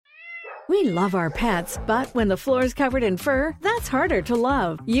We love our pets, but when the floor's covered in fur, that's harder to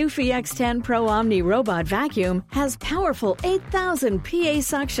love. Eufy X10 Pro Omni Robot Vacuum has powerful 8,000 PA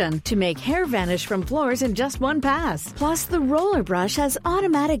suction to make hair vanish from floors in just one pass. Plus, the roller brush has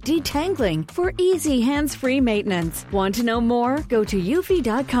automatic detangling for easy hands-free maintenance. Want to know more? Go to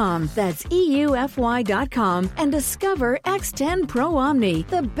eufy.com, that's EUFY.com, and discover X10 Pro Omni,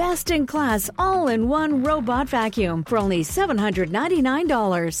 the best-in-class all-in-one robot vacuum for only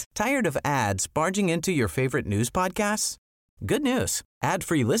 $799. Tired of ads barging into your favorite news podcasts? Good news.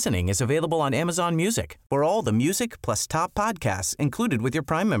 Ad-free listening is available on Amazon Music for all the music plus top podcasts included with your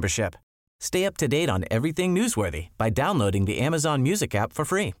Prime membership. Stay up to date on everything newsworthy by downloading the Amazon Music app for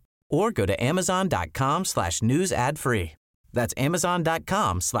free or go to amazon.com/news ad free. That's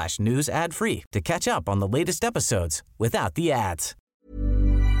amazon.com/news ad free to catch up on the latest episodes without the ads.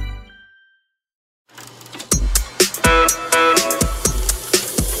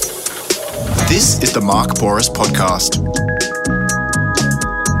 This is the Mark Boris Podcast.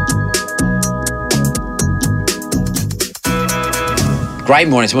 Great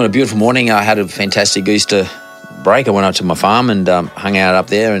morning. It's been a beautiful morning. I had a fantastic Easter break. I went out to my farm and hung out up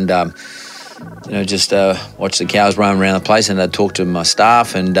there and, just watched the cows roam around the place, and I talked to my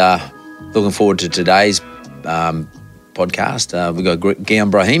staff, and looking forward to today's podcast. We've got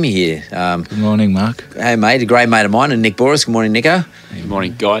Guillaume Brahimi here. Good morning, Mark. Hey, mate, a great mate of mine, and Nick Boris. Good morning, Nico. Good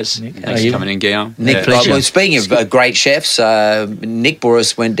morning, guys. Thanks for coming in, Guillaume. Nick, pleasure. Well, speaking of great chefs, Nick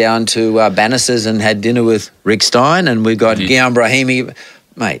Boris went down to Bannister's and had dinner with Rick Stein, and we've got Guillaume Brahimi.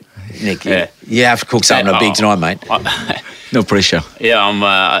 Mate, Nick, you have to cook something big tonight, mate. No pressure. Yeah, I'm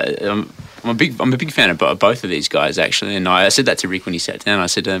a big fan of both of these guys, actually, and I said that to Rick when he sat down. I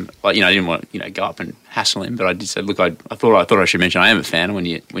said to him, I didn't want to go up and hassle him, but I did say, look, I thought I should mention I am a fan. When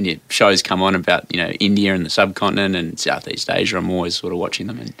your shows come on about India and the subcontinent and Southeast Asia, I'm always sort of watching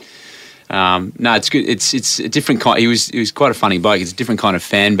them. And no, it's good. It's a different kind. He was quite a funny bloke. It's a different kind of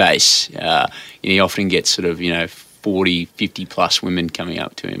fan base. He often gets sort of 40, 50 plus women coming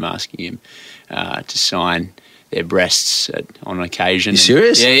up to him asking him to sign their breasts on occasion. You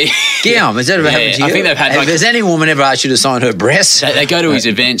serious? Yeah. Guillaume, has that ever happened to you? I think they've had. Has any woman ever asked you to sign her breasts? They go to his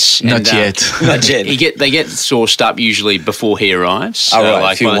events. Not yet. Not yet. They get sourced up usually before he arrives. So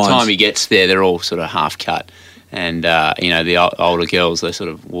right, by the time he gets there, they're all sort of half cut, and the older girls, they sort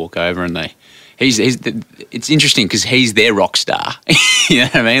of walk over and it's interesting because he's their rock star. You know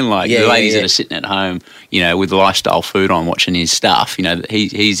what I mean? Like the ladies that are sitting at home, with lifestyle food on, watching his stuff.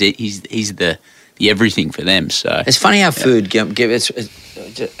 He's the everything for them. So it's funny how food.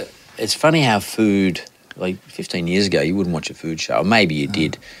 It's funny how food. Like 15 years ago, you wouldn't watch a food show. Or maybe you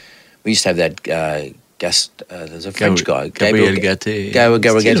did. We used to have that guest. There's a French guy, Gabriel Gatte.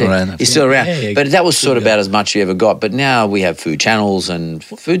 He's still around. Yeah, but that was sort of about as much you ever got. But now we have food channels, and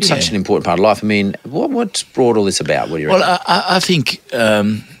food's such an important part of life. I mean, what's brought all this about? What do you reckon? Well, I think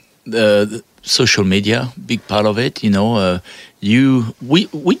the social media, big part of it.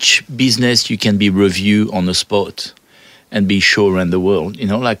 Which business you can be review on the spot and be shown around the world.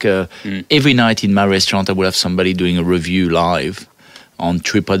 Every night in my restaurant, I will have somebody doing a review live on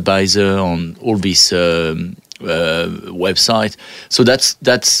TripAdvisor, on all this website. So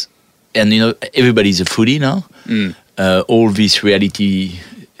that's and everybody's a foodie now. All these reality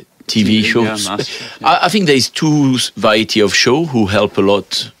TV shows. I think there's two variety of show who help a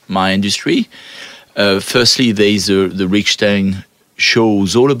lot my industry. Firstly, there's the Rick Stein show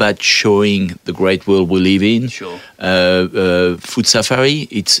who's all about showing the great world we live in. Sure. Food Safari,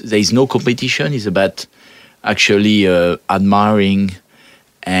 there's no competition. It's about actually admiring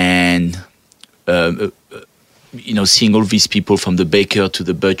and seeing all these people from the baker to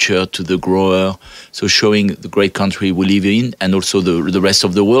the butcher to the grower. So showing the great country we live in and also the rest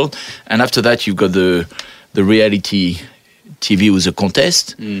of the world. And after that, you've got the reality TV with a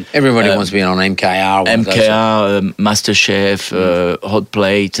contest. Everybody wants to be on MKR. MasterChef, Hot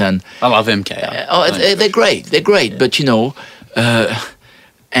Plate, and I love MKR. They're great. They're great, but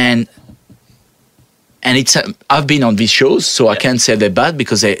and it's I've been on these shows, so I can't say they're bad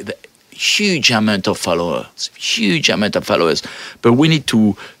because they huge amount of followers. But we need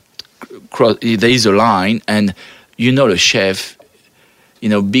to cross. There is a line, and a chef.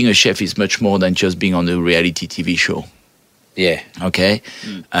 Being a chef is much more than just being on a reality TV show. Yeah. Okay.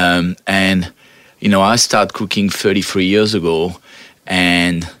 And I started cooking 33 years ago,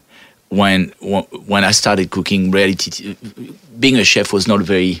 and when I started cooking, being a chef was not a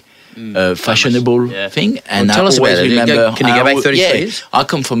very fashionable thing. And tell us about it. Can you go back 33 years? I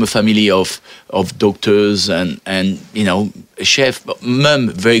come from a family of doctors and a chef. Mum,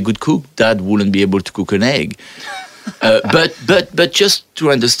 very good cook. Dad wouldn't be able to cook an egg. But just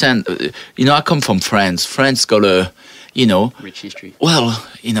to understand, I come from France. France got a, rich history. Well,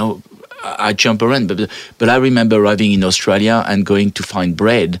 I jump around, but I remember arriving in Australia and going to find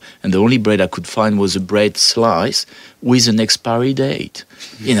bread, and the only bread I could find was a bread slice with an expiry date.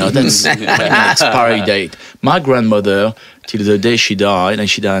 That's an expiry date. My grandmother, till the day she died, and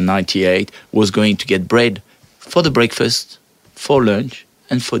she died in 98, was going to get bread for the breakfast, for lunch,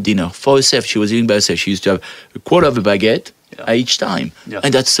 and for dinner. For herself, she was eating by herself. She used to have a quarter of a baguette each time. Yeah.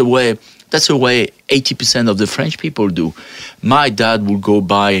 And that's the way 80% of the French people do. My dad will go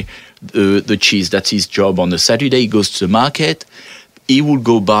buy the cheese. That's his job. On a Saturday, he goes to the market. He will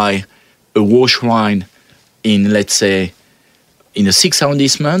go buy a wash line in, let's say, in a 6th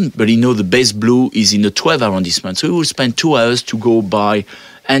arrondissement, but the best blue is in the 12th arrondissement. So he will spend 2 hours to go buy,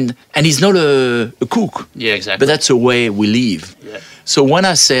 and he's not a cook. Yeah, exactly. But that's the way we live. Yeah. So when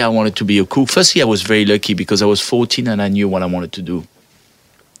I say I wanted to be a cook, firstly, I was very lucky because I was 14 and I knew what I wanted to do.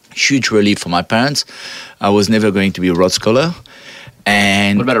 Huge relief for my parents. I was never going to be a Rhodes Scholar.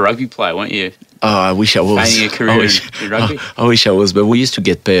 And what about a rugby player, weren't you? Oh, I wish I was. Feigning a career in rugby? I wish I was, but we used to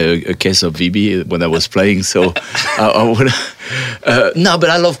get paid a case of VB when I was playing, so I would. No, but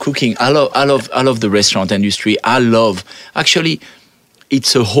I love cooking. I love the restaurant industry. Actually,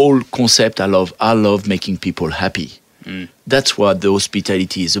 it's a whole concept. I love making people happy. That's what the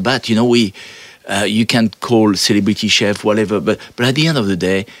hospitality is about. You can call celebrity chef, whatever, but at the end of the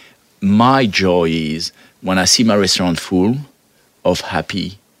day, my joy is when I see my restaurant full of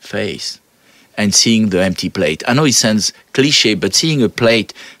happy face and seeing the empty plate. I know it sounds cliche, but seeing a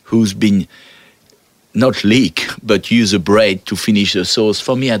plate who's been not leak, but use a bread to finish the sauce,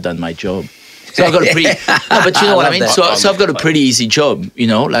 for me, I've done my job. So I've got a pretty, no, but you know what I mean? So I've got a pretty easy job,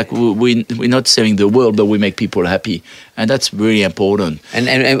 like we're not saving the world, but we make people happy. And that's really important.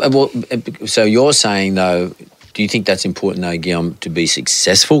 So you're saying, though, do you think that's important, though, Guillaume, to be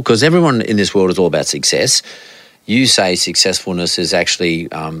successful? Because everyone in this world is all about success. You say successfulness is actually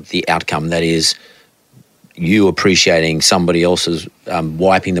the outcome, that is you appreciating somebody else's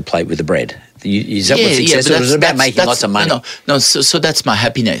wiping the plate with the bread. Is that what success is? It's about making lots of money. No. So that's my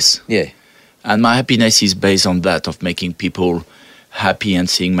happiness. Yeah. And my happiness is based on that, of making people happy and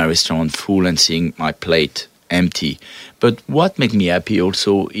seeing my restaurant full and seeing my plate empty. But what makes me happy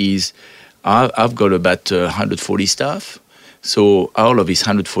also is I've got about 140 staff. So all of these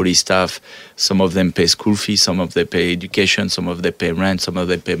 140 staff, some of them pay school fees, some of them pay education, some of them pay rent, some of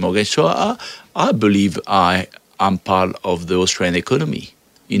them pay mortgage. So I believe I'm part of the Australian economy.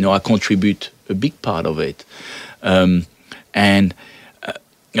 I contribute a big part of it.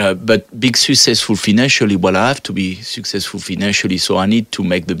 But being successful financially, well, I have to be successful financially, so I need to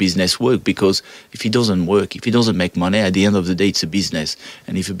make the business work, because if it doesn't work, if it doesn't make money, at the end of the day, it's a business.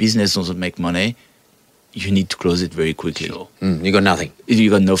 And if a business doesn't make money, you need to close it very quickly. Sure. You got nothing. You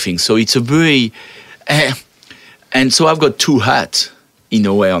got nothing. So it's a very... and so I've got two hats, in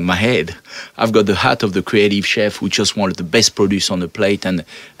a way, on my head. I've got the hat of the creative chef who just wanted the best produce on the plate and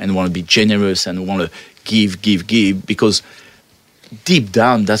want to be generous and want to give, because deep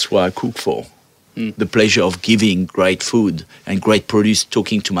down, that's what I cook for. The pleasure of giving great food and great produce,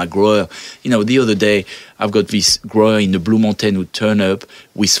 talking to my grower. The other day, I've got this grower in the Blue Mountain who turned up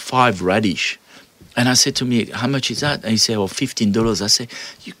with 5 radish. And I said to me, how much is that? And he said, $15. I said,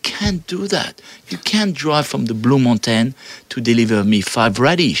 you can't do that. You can't drive from the Blue Mountain to deliver me 5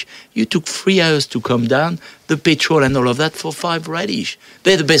 radish. You took 3 hours to come down, the petrol and all of that for 5 radish.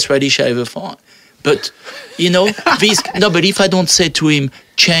 They're the best radish I ever found. But, but if I don't say to him,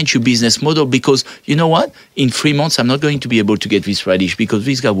 change your business model, because you know what? In 3 months, I'm not going to be able to get this radish because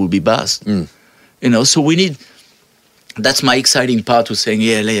this guy will be bust. So we need... That's my exciting part of saying,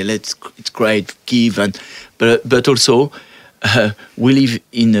 it's great, give, but also we live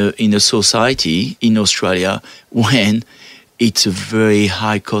in a society in Australia when it's a very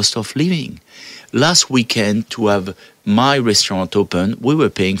high cost of living. Last weekend, to have my restaurant open, we were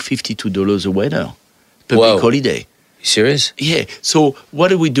paying $52 a waiter per week holiday. You serious? Yeah. So what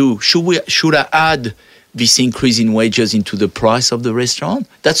do we do? Should I add this increase in wages into the price of the restaurant?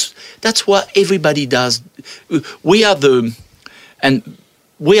 That's what everybody does. We are the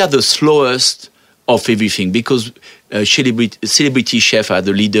slowest of everything, because celebrity chefs are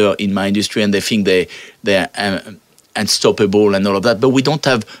the leader in my industry, and they think they're unstoppable and all of that. But we don't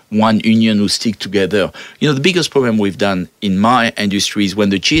have one union who stick together. The biggest problem we've done in my industry is when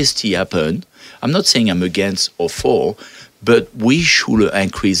the GST happened. I'm not saying I'm against or for, but we should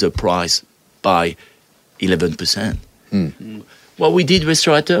increase the price by 11%. What we did,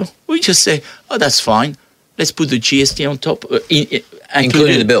 restaurateur, we just say, that's fine. Let's put the GST on top.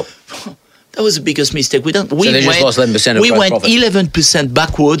 Including the bill. That was the biggest mistake. We just lost 11% of we gross went profit. 11%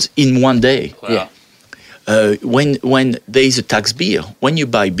 backwards in one day. Yeah. When there is a tax beer, when you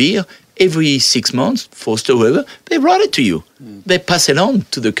buy beer, every 6 months, Foster, whoever, they write it to you. They pass it on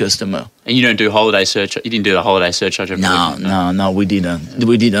to the customer. And you don't do holiday search. You didn't do the holiday surcharge. No, we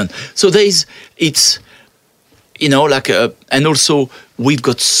didn't. So it's, and also we've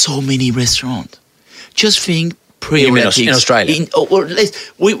got so many restaurants. Just think pre-Olympics. In Australia?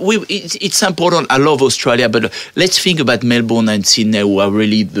 It's important. I love Australia, but let's think about Melbourne and Sydney, who are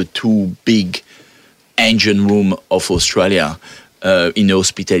really the two big engine room of Australia in the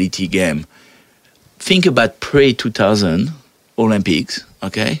hospitality game. Think about pre-2000 Olympics,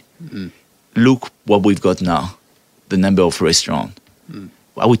 okay? Look what we've got now, the number of restaurants.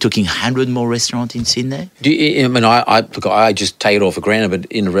 Are we talking 100 more restaurants in Sydney? I just take it all for granted, but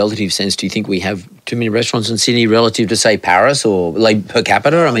in a relative sense, do you think we have too many restaurants in Sydney relative to, say, Paris or like per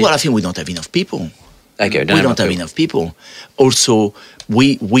capita? Well, I think we don't have enough people. Okay, we don't have enough people. Also,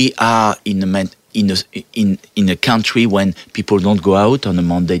 we are in a country when people don't go out on a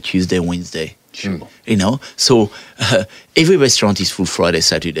Monday, Tuesday, Wednesday. Sure. So every restaurant is full Friday,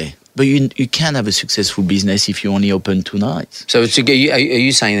 Saturday. But you can't have a successful business if you only open 2 nights. So are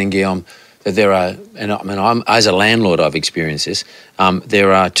you saying then, Guillaume, that there are, and I'm as a landlord, I've experienced this.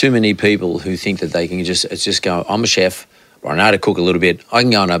 There are too many people who think that they can just go, I'm a chef, or I know how to cook a little bit. I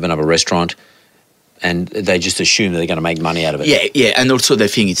can go and open up a restaurant, and they just assume that they're going to make money out of it. Yeah, and also they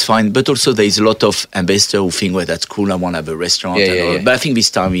think it's fine. But also there is a lot of ambassadors who think, well, that's cool, I want to have a restaurant. But I think this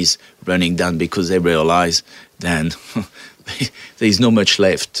time is running down because they realize then there is not much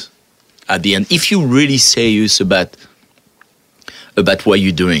left at the end. If you're really serious about what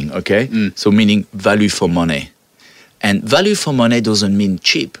you're doing, okay? So meaning value for money. And value for money doesn't mean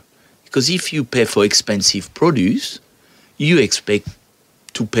cheap. Because if you pay for expensive produce, you expect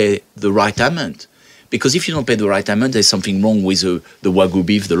to pay the right amount. Because if you don't pay the right amount, there's something wrong with the Wagyu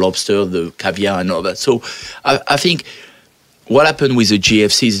beef, the lobster, the caviar and all that. So I think what happened with the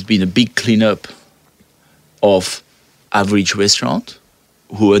GFC has been a big cleanup of average restaurants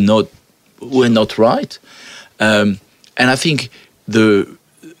who are not right. And I think the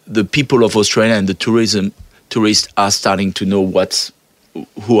people of Australia and the tourists are starting to know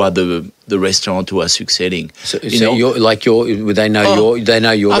who are the restaurants who are succeeding. So they know your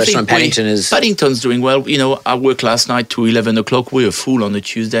restaurant. Paddington is. Paddington's doing well. I worked last night to 11 o'clock. We were full on a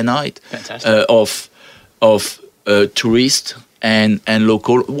Tuesday night. Fantastic. Of tourists and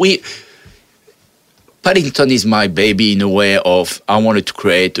local. Paddington is my baby in a way of I wanted to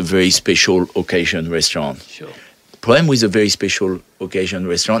create a very special occasion restaurant. Sure. Problem with a very special occasion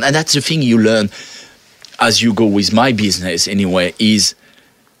restaurant, and that's the thing you learn as you go with my business anyway, is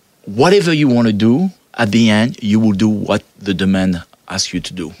whatever you want to do, at the end, you will do what the demand asks you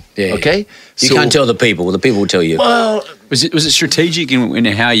to do. Yeah. Okay? You can't tell the people will tell you. Well, was it strategic in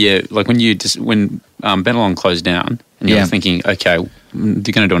how you, like when Bennelong closed down and you were thinking, okay,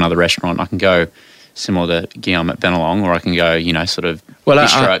 they're going to do another restaurant, I can go similar to Guillaume at Bennelong, or I can go, sort of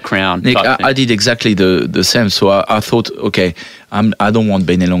bistro at Crown. Nick, I did exactly the same. So I thought, okay, I don't want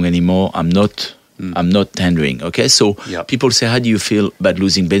Bennelong anymore. I'm not tendering. Okay, so people say, how do you feel about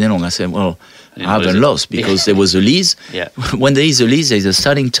losing Bennelong? I said, well, I haven't lost because there was a lease. Yeah. When there is a lease, there is a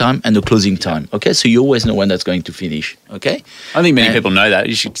starting time and a closing time. Okay, so you always know when that's going to finish. Okay. I think many people know that.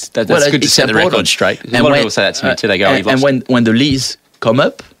 You should. That's good to set the record straight. A lot of people say that to me too. They go, and when the lease come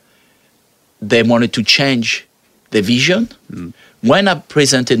up, they wanted to change their vision. When I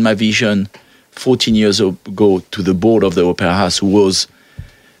presented my vision 14 years ago to the board of the Opera House, who was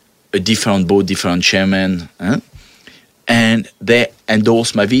a different board, different chairman, and they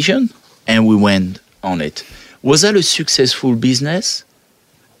endorsed my vision, and we went on it. Was that a successful business?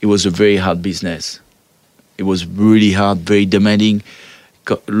 It was a very hard business. It was really hard, very demanding.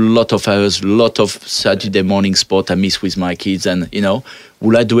 Got a lot of hours, a lot of Saturday morning sport I miss with my kids, and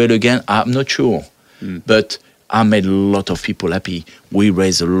will I do it again? I'm not sure, but I made a lot of people happy. We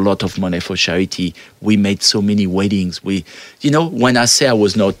raised a lot of money for charity. We made so many weddings. When I say I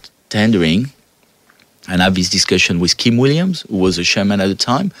was not tendering, and I have this discussion with Kim Williams, who was the chairman at the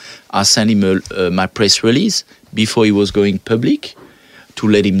time, I sent him my press release before he was going public to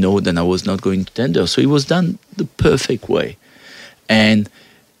let him know that I was not going to tender. So it was done the perfect way. And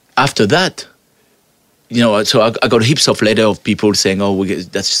after that, so I got heaps of letters of people saying, oh, that's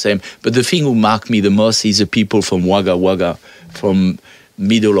the same. But the thing who marked me the most is the people from Wagga Wagga, from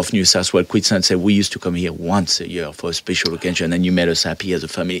middle of New South Wales, Queensland, said, we used to come here once a year for a special occasion, and you made us happy as a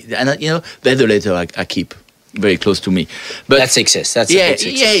family. And, that's the letter I keep very close to me. But that's success. That's success.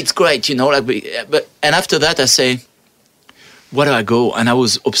 Yeah, it's great, and after that I say, where do I go? And I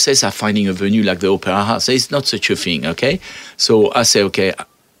was obsessed at finding a venue like the Opera House. There's not such a thing, okay? So I said, okay,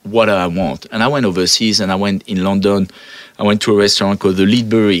 what do I want? And I went overseas, and I went in London. I went to a restaurant called the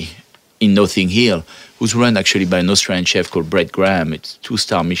Leadbury in Notting Hill, who's run actually by an Australian chef called Brett Graham. It's a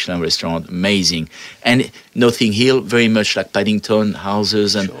 2-star Michelin restaurant, amazing. And Notting Hill, very much like Paddington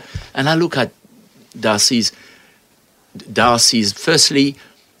houses. And and I look at Darcy's. Firstly,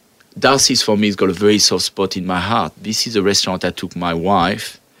 Darcy's for me has got a very soft spot in my heart. This is a restaurant I took my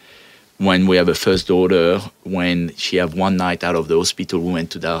wife when we have a first daughter. When she had one night out of the hospital, we went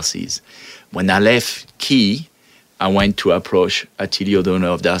to Darcy's. When I left Key, I went to approach Attilio, the owner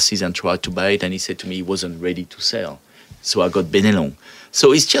of Darcy's, and tried to buy it, and he said to me he wasn't ready to sell. So I got Benelong.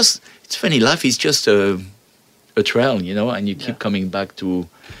 So it's funny, life is just a trail, you know, and you keep coming back to...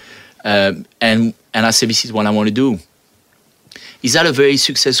 and I said, this is what I want to do. Is that a very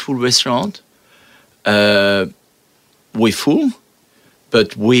successful restaurant? We're full,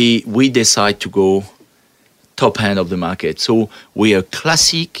 but we decide to go top end of the market. So we're a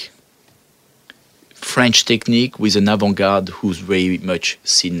classic French technique with an avant-garde who's very much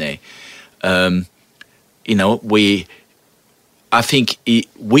Sydney. You know, I think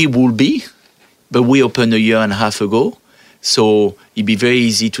we will be, but we opened a year and a half ago. So it'd be very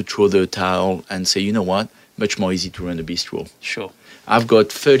easy to throw the towel and say, you know what, much more easy to run a bistro. Sure. I've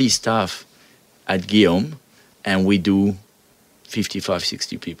got 30 staff at Guillaume, and we do 55,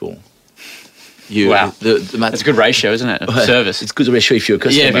 60 people. Wow. That's a good ratio, isn't it? Service. It's a good ratio if you're a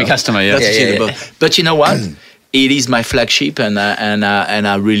customer. Yeah, if you're a customer, yeah. But you know what? It is my flagship, and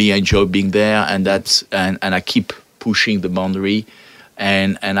I really enjoy being there, and I keep pushing the boundary,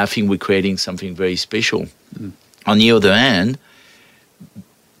 and I think we're creating something very special. Mm. On the other hand,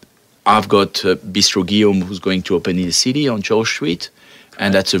 I've got Bistro Guillaume, who's going to open in the city on George Street,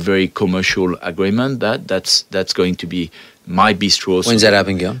 and that's a very commercial agreement. That's going to be my bistro. When's that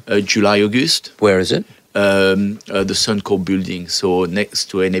happening, Guillaume? July, August. Where is it? The Suncorp building, so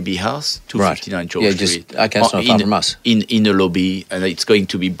next to NAB House, 259 George Street. Okay, it's not far from us. In the lobby, and it's going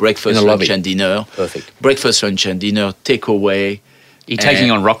to be breakfast, lunch, and dinner. Perfect. Breakfast, lunch, and dinner, takeaway. Are you taking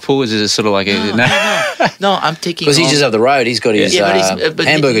on Rockpool? Is it sort of like a... No, I'm taking because he's just up the road. He's got his hamburger joint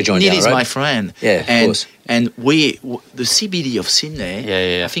down the road. Neil is my friend. Yeah, of course. And the CBD of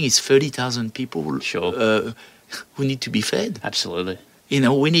Sydney, I think it's 30,000 people who need to be fed. Absolutely. You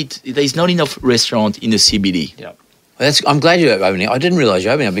know, there's not enough restaurant in the CBD. Yeah. I'm glad you're opening it. I didn't realise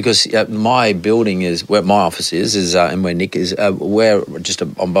you're opening it because my building is where my office is and where Nick is. We're just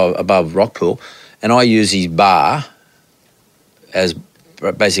above Rockpool, and I use his bar as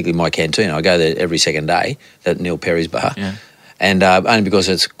basically my canteen. I go there every second day, that Neil Perry's bar, and only because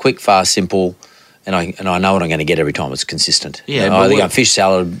it's quick, fast, simple, and I know what I'm going to get every time. It's consistent. Yeah, either got fish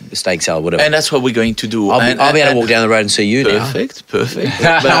salad, steak salad, whatever. And that's what we're going to do. I'll be able to walk down the road and see you now. Perfect.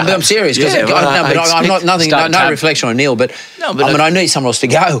 But I'm serious. I'm not nothing. No reflection on Neil, but I need somewhere else to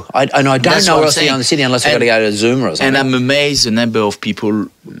go. I don't know where else to go in the city unless I've got to go to Zuma or something. And I'm amazed the number of people,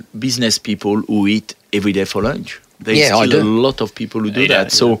 business people, who eat every day for lunch. There's still a lot of people who do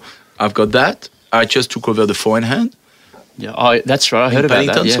that. So I've got that. I just took over the forehand. Yeah, that's right. I heard about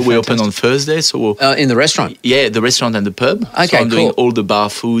that. Yeah, so we open on Thursday. So in the restaurant. Yeah, the restaurant and the pub. Okay, so I'm doing all the bar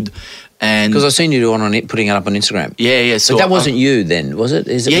food, and because I've seen you putting it up on Instagram. Yeah. So but that wasn't you then, was it?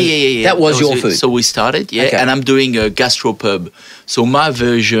 Yeah. That was your food. So we started, and I'm doing a gastropub. So my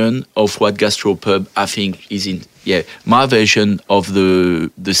version of what gastropub I think is my version of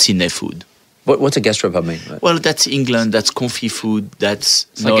the Sydney food. What's a gastropub mean? Well, that's England. That's comfy food. That's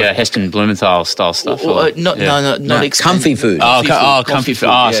it's like a Heston Blumenthal style stuff. Not comfy food. Comfy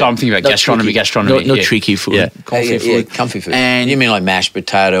food. So I'm thinking about gastronomy. Not tricky food. Yeah. Comfy food. Comfy food. And you mean like mashed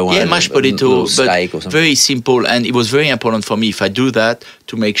potato? Yeah, mashed potato, steak but or something. Very simple. And it was very important for me if I do that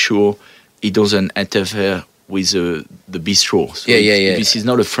to make sure it doesn't interfere with the bistro. So this is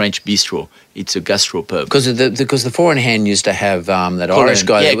not a French bistro. It's a gastropub. Because the four in hand used to have that Colin, Irish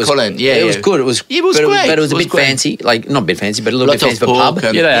guy. Yeah, Colin. Yeah, it was good. It was great. But it was a bit fancy. Like not a bit fancy, but a little bit fancy for pub.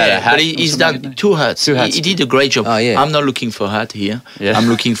 But he's done two hats. He did a great job. Oh, yeah. I'm not looking for a hat here. Yeah. I'm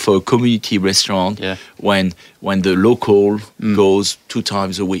looking for a community restaurant when the local goes 2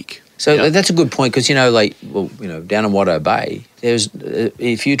 times a week. So that's a good point because down in Watto Bay, there's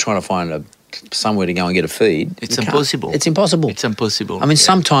if you're trying to find somewhere to go and get a feed, it's impossible. It's impossible. It's impossible. I mean,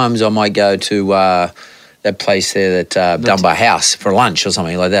 sometimes I might go to that place there that Dunbar House for lunch or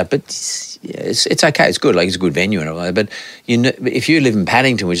something like that. But it's okay. It's good. Like it's a good venue and all that. But if you live in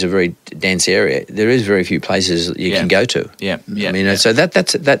Paddington, which is a very dense area, there is very few places you can go to. Yeah. I mean, so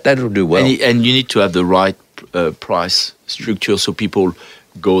that'll do well. And you need to have the right price structure so people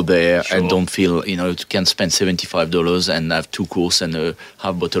go there and don't feel, you can spend $75 and have 2 courses and a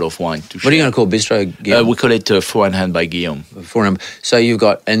half bottle of wine. What are you going to call Bistro, Guillaume? We call it Four in Hand by Guillaume. So you've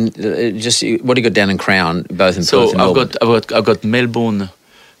got, and what do you got down in Crown, both in Perth and Melbourne? I've got Melbourne,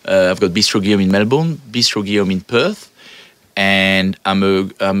 I've got Bistro Guillaume in Melbourne, Bistro Guillaume in Perth, and I'm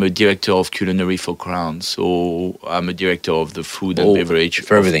a director of culinary for Crown. So I'm a director of the food and beverage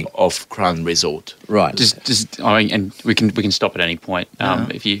for everything of Crown Resort. Right. And we can stop at any point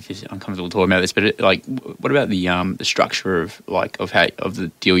if you're uncomfortable talking about this. But what about the structure of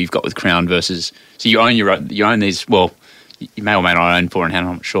the deal you've got with Crown versus? So you own these. Well, you may or may not own Four in Hand.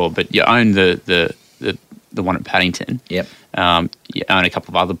 I'm not sure, but you own the one at Paddington. Yep. You own a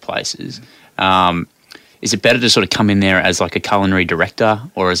couple of other places. Is it better to sort of come in there as like a culinary director,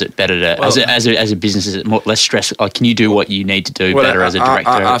 or is it better to as a business? Is it less stress? Like, can you do what you need to do better as a director?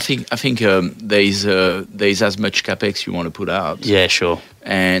 I think there's as much capex you want to put out. Yeah, sure.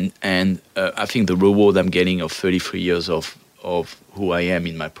 And I think the reward I'm getting of 33 years of who I am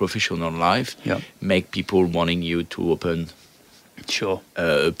in my professional life make people wanting you to open. Sure.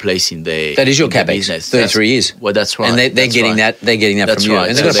 A place in their that is your capex. Business. 33 years. Well, that's right. And they're getting that. They're getting that from you,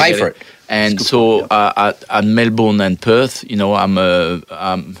 and they're going to pay for it. And so at Melbourne and Perth, I've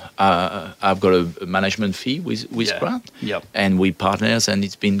got a management fee with Crown, and we partners, and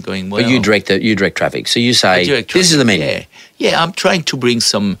it's been going well. But you direct traffic. So you say this is the menu. Yeah. I'm trying to bring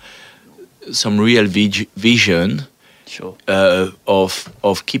some real vision, sure,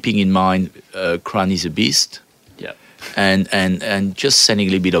 of keeping in mind Crown is a beast. And just sending a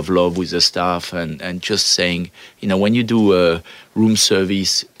little bit of love with the staff and just saying, when you do a room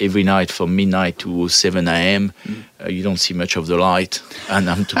service every night from midnight to 7 a.m., you don't see much of the light. And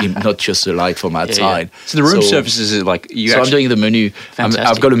I'm talking not just the light from outside. Yeah. So the room services is like you. So I'm doing the menu. Fantastic.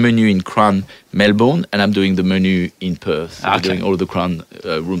 I've got a menu in Crown Melbourne, and I'm doing the menu in Perth. I'm doing all the Crown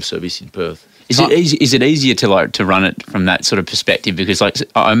room service in Perth. Is it easier to run it from that sort of perspective? Because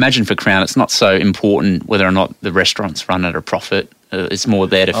I imagine for Crown, it's not so important whether or not the restaurants run at a profit. It's more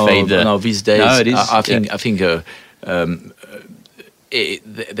there to feed the. No, these days, no, it is. I think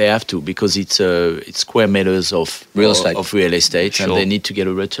they have to, because it's square meters of real estate, sure, and they need to get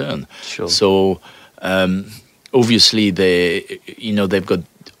a return. Sure. So obviously they've got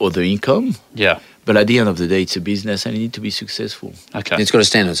other income. Yeah. But at the end of the day, it's a business, and it needs to be successful. Okay. It's got to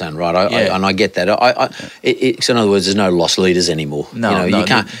stand on its own, right? I get that. So in other words, there's no loss leaders anymore. You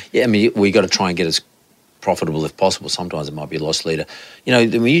can't. Yeah, I mean, we got to try and get as profitable if possible. Sometimes it might be a loss leader.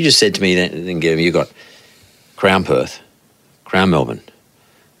 When you just said to me, then Guillaume, you got Crown Perth, Crown Melbourne,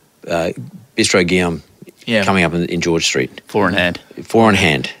 Bistro Guillaume, coming up in George Street. Four in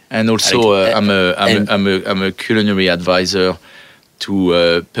Hand. And also, I'm a culinary advisor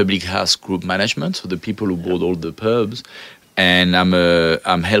to Public House Group Management, so the people who bought all the pubs, and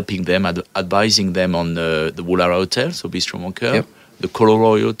I'm helping them, advising them on the Woollahra Hotel, so Bistro Moncur, the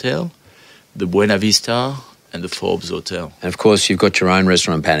Coloroy Hotel, the Buena Vista, and the Forbes Hotel. And of course, you've got your own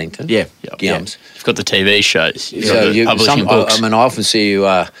restaurant in Paddington. Guillaume's. You've got the TV shows. Publishing books. I often see you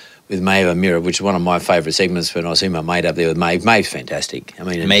with Maeve and Mirror, which is one of my favourite segments when I see my mate up there with Maeve. Maeve's fantastic.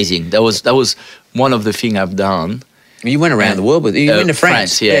 Amazing. That was one of the things I've done. You went around the world with you went to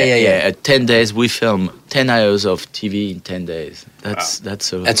France. Yeah. 10 days we filmed 10 hours of TV in 10 days. That's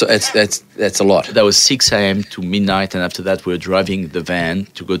a lot. That was 6 a.m. to midnight, and after that we were driving the van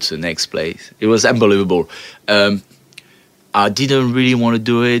to go to the next place. It was unbelievable. I didn't really want to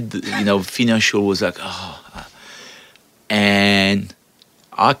do it. Financial was like, and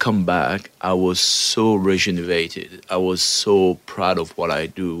I come back. I was so rejuvenated. I was so proud of what I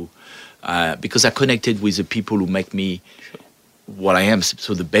do. Because I connected with the people who make me what I am.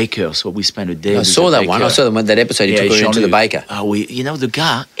 So the baker. So we spent a day. I saw that one. I saw that episode. You took her into the baker. The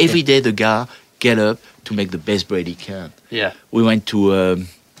guy every day. The guy get up to make the best bread he can. Yeah. We went to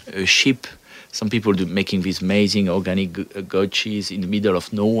a ship. Some people making this amazing organic goat cheese in the middle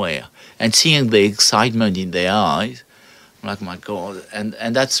of nowhere, and seeing the excitement in their eyes. I'm like, my God, and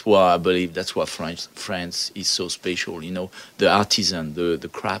that's why I believe that's why France is so special. The artisan, the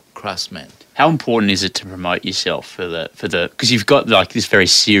craftsman. How important is it to promote yourself for the because you've got like this very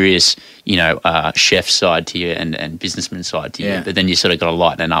serious, chef side to you and businessman side to you, but then you sort of got to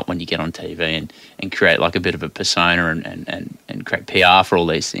lighten it up when you get on TV and create like a bit of a persona and create PR for all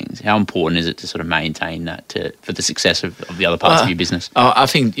these things. How important is it to sort of maintain that for the success of the other parts of your business? I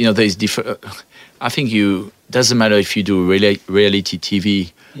think there's different. I think doesn't matter if you do reality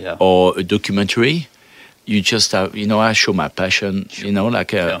TV or a documentary. You just have, I show my passion,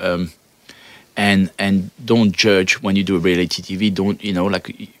 and don't judge when you do a reality TV. Don't,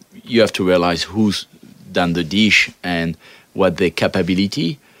 you have to realize who's done the dish and what their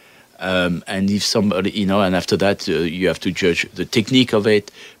capability. And if somebody, and after that, you have to judge the technique of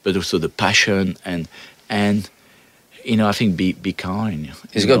it, but also the passion and I think be kind.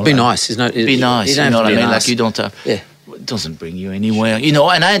 It's got to be nice. It's not, be nice. You You know what I mean? nice. Like you don't have. Yeah. It doesn't bring you anywhere.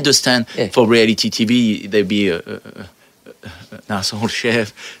 And I understand for reality TV, there'd be an asshole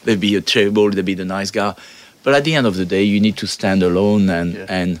chef, there'd be a table, there'd be the nice guy. But at the end of the day, you need to stand alone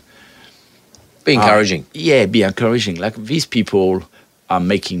and be encouraging. Be encouraging. Like these people are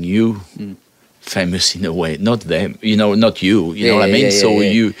making you famous in a way, not them. Not you. You know what I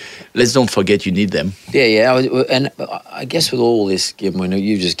mean? Let's don't forget you need them. Yeah. And I guess with all this, Guillaume,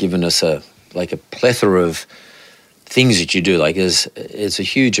 you've just given us a plethora of things that you do. Like it's a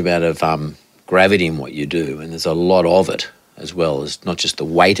huge amount of gravity in what you do, and there's a lot of it as well. It's not just the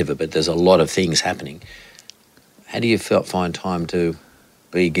weight of it, but there's a lot of things happening. How do you find time to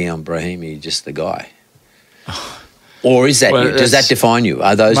be Guillaume Brahimi, just the guy? Or is that you? Does that define you?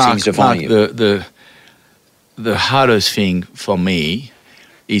 Are those things define you? The hardest thing for me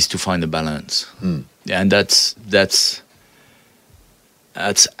is to find a balance, and that's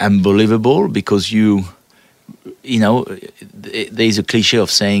unbelievable because there's a cliche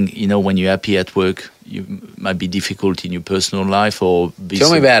of saying, when you're happy at work, you might be difficult in your personal life, or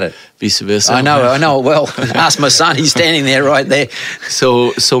tell me about it. Vice versa. I know. Well, ask my son. He's standing there right there.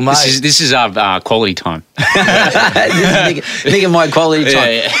 So this is our quality time. Think of my quality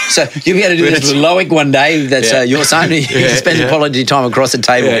time. Yeah. So you'll be able to do this with Loic one day. That's your son. You spend quality time across the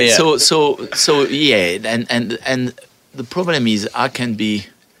table. Yeah. And the problem is I can be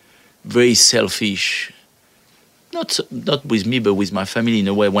very selfish. Not with me, but with my family in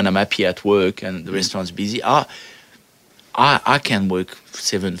a way. When I'm happy at work and the restaurant's busy, I can work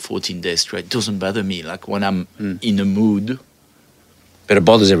 14 days straight. It doesn't bother me. Like when I'm in a mood. But it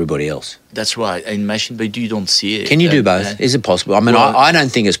bothers everybody else. That's right. And machine, but you don't see it. Can you do both? Is it possible? I mean, I don't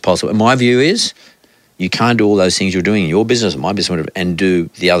think it's possible. My view is you can't do all those things you're doing in your business, my business, whatever, and do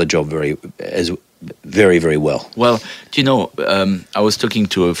the other job very, very well. Well, I was talking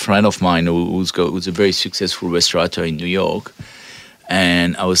to a friend of mine who's a very successful restaurateur in New York,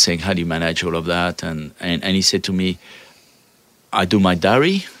 and I was saying, how do you manage all of that? And he said to me, I do my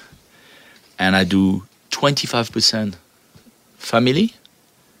diary, and I do 25% family,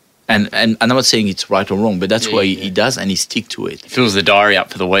 and I'm not saying it's right or wrong, but that's what he does, and he stick to it. He fills the diary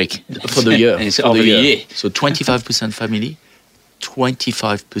up for the week, for the year, and over the year. So 25% family,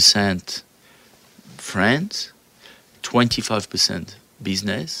 25% friends, 25%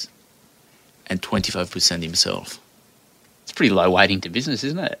 business, and 25% himself. It's pretty low weighting to business,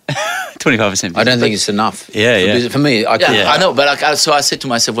 isn't it? 25%. I don't think it's enough. For me, I know, but so I said to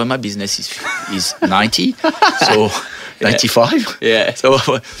myself, well, my business is 90, so 95. Yeah. So,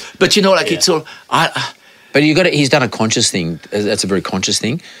 but it's all. But he's done a conscious thing. That's a very conscious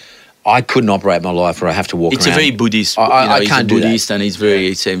thing. I couldn't operate my life where I have to walk around. It's a very Buddhist. I can't do Buddhist, and he's very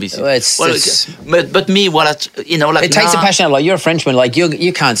but me, it takes a passion. Like you're a Frenchman, like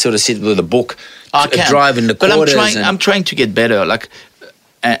you can't sort of sit with a book, drive in the quarters. But I'm trying to get better. Like,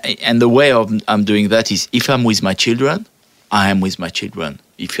 and the way I'm doing that is if I'm with my children, I am with my children.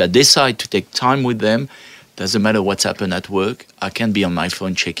 If I decide to take time with them, doesn't matter what's happened at work. I can be on my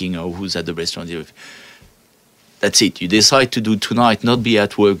phone checking who's at the restaurant. That's it. You decide to do tonight, not be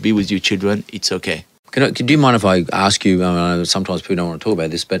at work, be with your children, it's okay. Do you mind if I ask you, sometimes people don't want to talk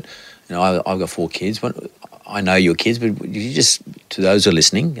about this, but I've got 4 kids. But I know your kids, but you just, to those who are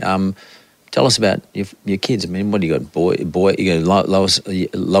listening, tell us about your kids. I mean, what do you got? Boy, you got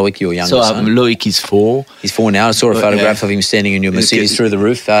Loic, your younger son. So Loic is 4. He's 4 now. I saw a photograph of him standing in your Mercedes through the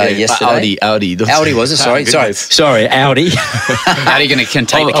roof yesterday. Audi was it? Sorry, Audi. Audi going to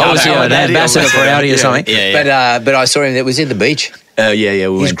take the car. An ambassador for Audi or something. Yeah. But I saw him. That was in the beach.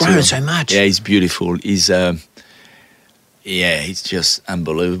 He's grown so much. Yeah, he's beautiful. He's just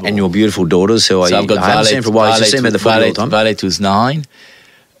unbelievable. And your beautiful daughters, who I've got Violet for a while. Just seen them at the football all the time. Violet who's 9.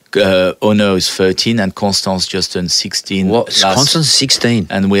 Honor is 13 and Constance just turned 16. What? Constance 16?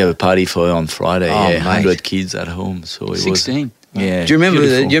 And we have a party for her on Friday. Oh, 100 kids at home. So it 16? Yeah. Do you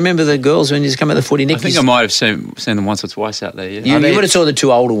remember the girls when you just come at the footy, Nick? I think I might have seen them once or twice out there. Yeah. You would have saw the 2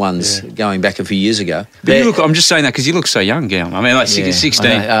 older ones going back a few years ago. But I'm just saying that because you look so young, Guillaume. I mean, like 16.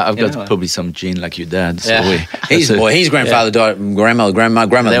 I've got probably some gene like your dad. So his grandfather died. Grandma,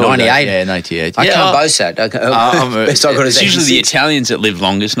 98. Yeah, 98. I can't boast that. It's usually the Italians that live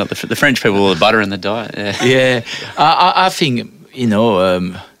longest, not the French people with the butter in the diet. Yeah. I think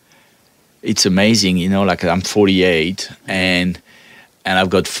it's amazing. Like I'm 48 and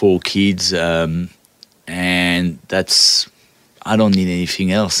I've got 4 kids, and I don't need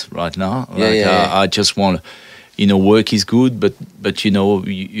anything else right now. I just want, work is good, but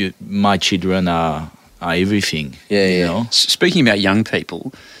my children are everything. You know? Speaking about young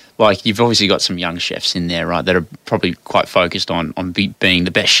people, like you've obviously got some young chefs in there, right, that are probably quite focused on being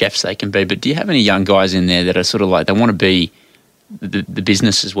the best chefs they can be. But do you have any young guys in there that are sort of like they want to be the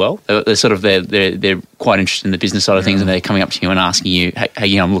business as well? They're sort of they're quite interested in the business side of things, and they're coming up to you and asking you,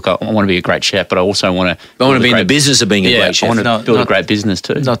 hey, look, I want to be a great chef, but I also want to be in the business of being a great chef. I want to build a great business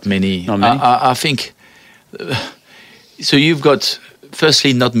too. Not many. Not many. I think. So you've got.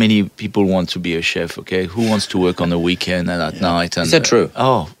 Firstly, not many people want to be a chef. Okay, who wants to work on the weekend and at night? And, is that true?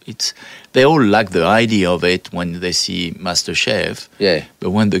 They all like the idea of it when they see Master Chef. Yeah. But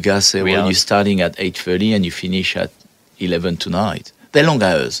when the guys say, "Well, you're starting at 8:30 and you finish at 11 tonight," they're long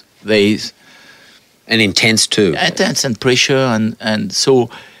hours. And intense too. Intense and pressure, and so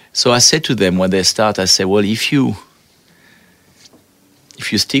I said to them when they start, I say, "Well, if you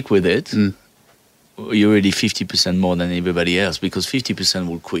stick with it." You're already 50% more than everybody else, because 50%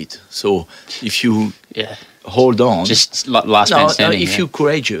 will quit. So if you hold on, just last man standing. If you're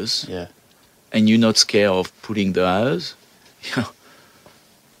courageous, and you're not scared of putting the hours,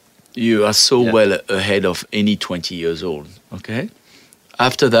 you are so well ahead of any 20 years old. Okay.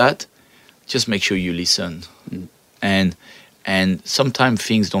 After that, just make sure you listen, and sometimes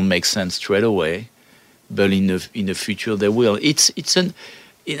things don't make sense straight away, but in the future they will. It's an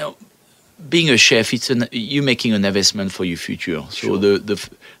being a chef, you're making an investment for your future. So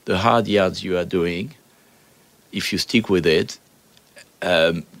the hard yards you are doing, if you stick with it,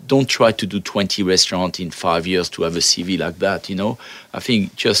 don't try to do 20 restaurants in 5 years to have a CV like that. I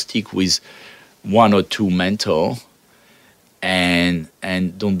think just stick with 1 or 2 mentors, and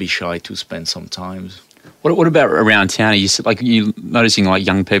don't be shy to spend some time. What about around town? You noticing like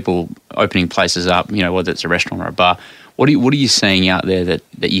young people opening places up, whether it's a restaurant or a bar. What are you seeing out there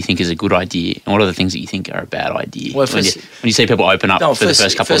that you think is a good idea, and what are the things that you think are a bad idea? Well, when you see people open up for the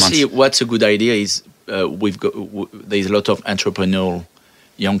first couple of months? Firstly, what's a good idea is there's a lot of entrepreneurial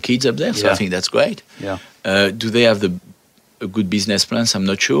young kids up there, so I think that's great. Yeah. Do they have a good business plans? I'm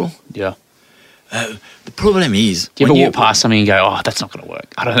not sure. Yeah. The problem is, do you ever walk past something and go, "Oh, that's not going to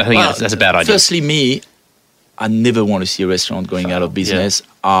work"? I think that's a bad idea. Firstly, I never want to see a restaurant going out of business.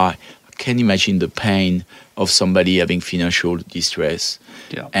 I can imagine the pain of somebody having financial distress.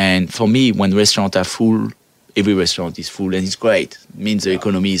 Yeah. And for me, when restaurants are full, every restaurant is full, and it's great. It means the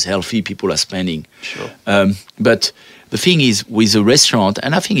economy is healthy, people are spending. Sure. But the thing is, with a restaurant,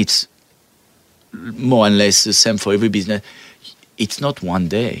 and I think it's more or less the same for every business, it's not one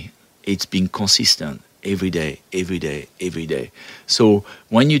day. It's being consistent every day. So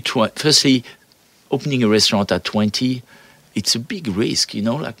when you firstly, opening a restaurant at 20, it's a big risk,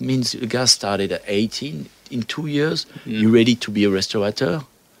 means a guy started at 18. In 2 years, you're ready to be a restaurateur.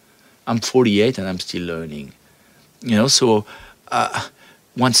 I'm 48 and I'm still learning. So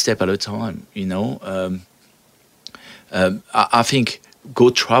one step at a time, I think go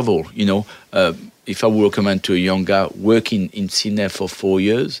travel, if I would recommend to a young guy, work in Sydney for 4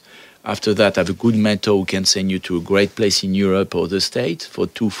 years. After that, have a good mentor who can send you to a great place in Europe or the States for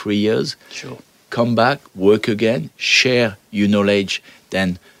 2-3 years. Sure. Come back, work again, share your knowledge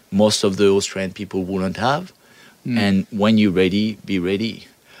than most of the Australian people wouldn't have. And when you're ready, be ready.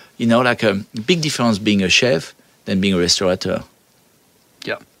 Like a big difference being a chef than being a restaurateur.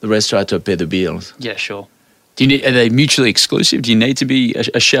 Yeah. The restaurateur pay the bills. Yeah, sure. Are they mutually exclusive? Do you need to be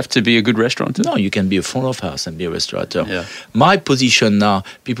a chef to be a good restaurateur? No, you can be a front of house and be a restaurateur. Yeah. My position now,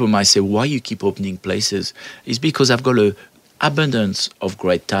 people might say, why you keep opening places? It's because I've got an abundance of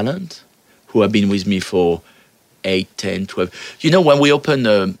great talent who have been with me for 8, 10, 12. When we opened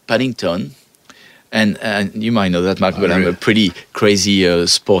Paddington, and you might know that, Mark, but I'm a pretty crazy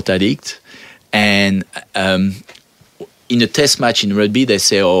sport addict. And in a test match in rugby, they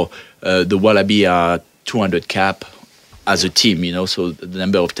say, the Wallaby are 200 cap as a team, so the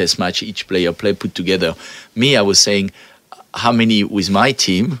number of test match each player put together. Me, I was saying how many with my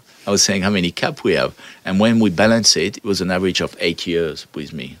team. I was saying how many cap we have. And when we balance it, it was an average of 8 years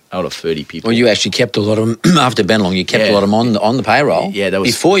with me out of 30 people. Well, you actually kept a lot of them, after Benelong, you kept a lot of them on the payroll. Yeah, that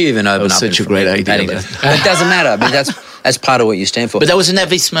was... Before you even opened up. Such a great idea. It doesn't matter, but that's part of what you stand for. But that was an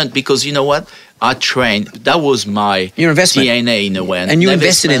investment because, you know what? I trained. That was my DNA in a way. And you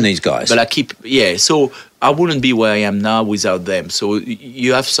invested in these guys. But so I wouldn't be where I am now without them. So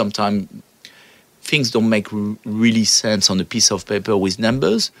you have sometimes... Things don't make really sense on a piece of paper with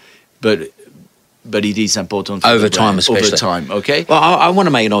numbers, but it is important for over time, especially. Over time, okay? Well, I want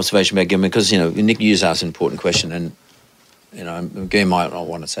to make an observation about Guillaume because, Nick, you asked an important question, and, Guillaume might not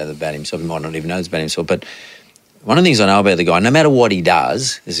want to say that about himself, he might not even know it's about himself, but one of the things I know about the guy, no matter what he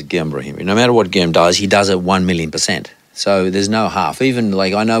does, this is Guillaume Brahimi, no matter what Guillaume does, he does it 1,000,000%. So there's no half. Even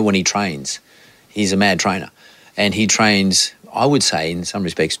like I know when he trains, he's a mad trainer. And he trains, I would say, in some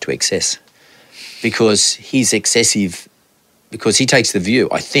respects, to excess. Because he's excessive, because he takes the view,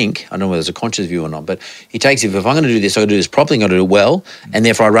 I think, I don't know whether it's a conscious view or not, but he takes it, if I'm going to do this, I've got to do this properly, I've got to do it well, and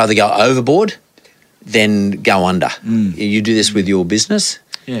therefore I'd rather go overboard than go under. You do this with your business.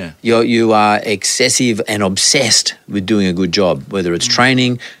 Yeah. You are excessive and obsessed with doing a good job, whether it's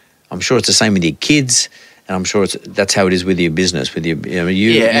training. I'm sure it's the same with your kids, and I'm sure that's how it is with your business. With you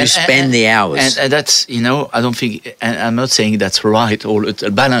spend the hours, and that's I don't think, and I'm not saying that's right or it's a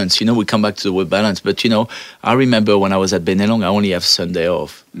balance. We come back to the word balance, but I remember when I was at Benelong, I only have Sunday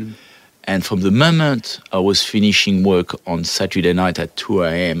off. And from the moment I was finishing work on Saturday night at 2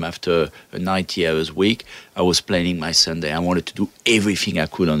 a.m. after a 90 hours week, I was planning my Sunday. I wanted to do everything I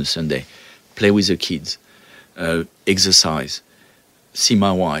could on a Sunday. Play with the kids, exercise, see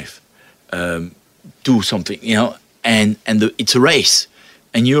my wife, do something, and it's a race.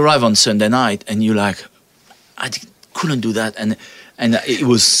 And you arrive on Sunday night and you're like, I couldn't do that. And it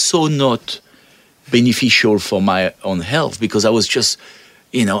was so not beneficial for my own health because I was just...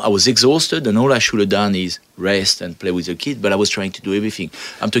 I was exhausted and all I should have done is rest and play with the kid, but I was trying to do everything.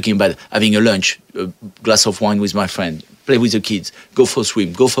 I'm talking about having a lunch, a glass of wine with my friend, play with the kids, go for a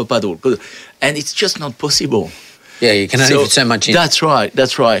swim, go for a paddle. And it's just not possible. Yeah, you can only fit so much in. That's right.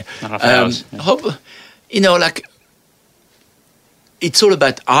 It's all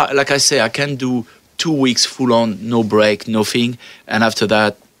about, like I say, I can do 2 weeks full on, no break, nothing. And after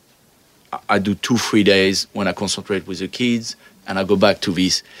that, I do 2-3 days when I concentrate with the kids. And I go back to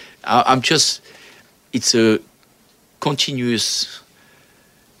this. It's a continuous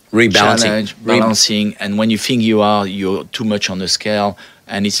challenge, balancing. And when you think you're too much on the scale.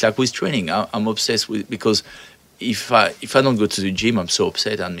 And it's like with training. I'm obsessed with, because if I don't go to the gym, I'm so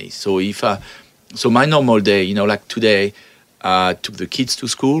upset at me. So so my normal day, like today, I took the kids to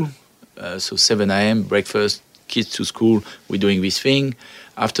school. So 7 a.m., breakfast, kids to school. We're doing this thing.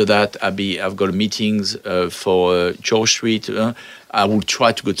 After that, I've got meetings for George Street. I will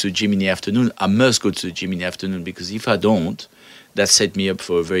try to go to the gym in the afternoon. I must go to the gym in the afternoon because if I don't, that set me up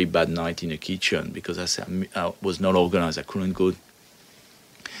for a very bad night in the kitchen because I was not organized. I couldn't go.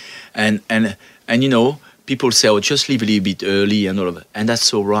 And people say, just leave a little bit early and all of that. And that's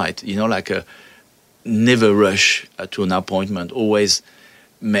so right. Never rush to an appointment. Always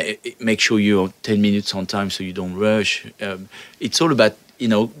make sure you're 10 minutes on time so you don't rush. It's all about,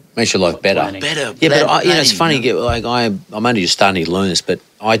 makes your life better. Better. Yeah, but it's funny. Like I'm only just starting to learn this, but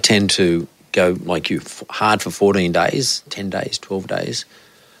I tend to go like you hard for 14 days, 10 days, 12 days,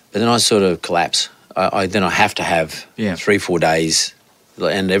 but then I sort of collapse. Then I have to have 3-4 days,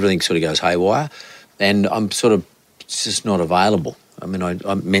 and everything sort of goes haywire, and I'm sort of just not available. I mean,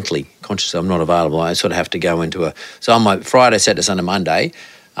 I'm mentally conscious I'm not available. I sort of have to go into so on my Friday, Saturday, Sunday, Monday.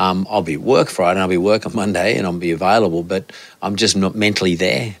 I'll be at work Friday and I'll be at work on Monday and I'll be available, but I'm just not mentally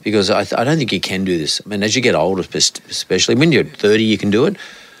there because I don't think you can do this. I mean, as you get older, especially when you're 30, you can do it.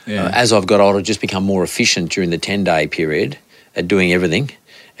 Yeah. As I've got older, I've just become more efficient during the 10-day period at doing everything.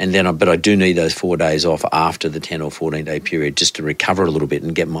 And then, but I do need those 4 days off after the 10 or 14-day period just to recover a little bit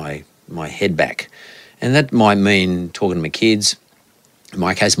and get my head back. And that might mean talking to my kids. In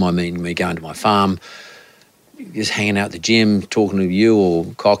my case, might mean me going to my farm, just hanging out at the gym, talking to you or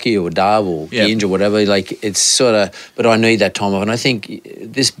Cocky or Dave or Ginge or whatever. Like it's sort of, but I need that time off. And I think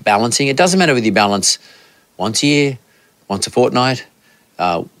this balancing, it doesn't matter whether you balance once a year, once a fortnight,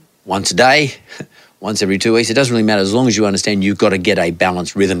 once a day, once every 2 weeks. It doesn't really matter as long as you understand you've got to get a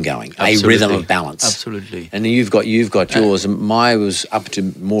balanced rhythm going, a rhythm of balance. Absolutely. And you've got yours. And mine was up to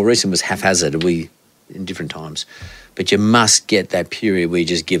more recent was haphazard. In different times. But you must get that period where you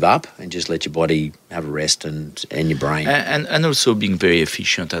just give up and just let your body have a rest and your brain. And also being very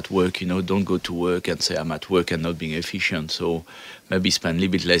efficient at work. Don't go to work and say I'm at work and not being efficient. So maybe spend a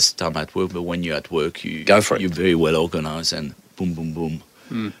little bit less time at work, but when you're at work, go for it. You're very well organized and boom, boom, boom.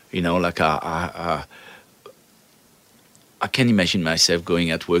 I can imagine myself going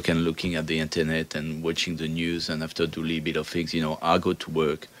at work and looking at the internet and watching the news and after do a little bit of things. I go to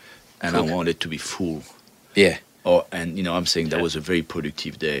work and I want it to be full. Yeah. I'm saying that was a very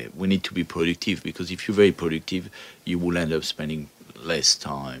productive day. We need to be productive because if you're very productive, you will end up spending less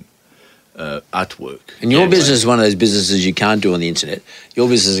time at work. And your business is one of those businesses you can't do on the internet. Your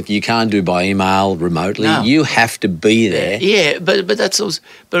business you can't do by email remotely. No. You have to be there. Yeah, but that's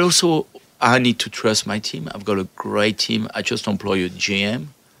also I need to trust my team. I've got a great team. I just employ a GM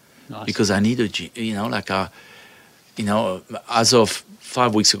because I need a GM. As of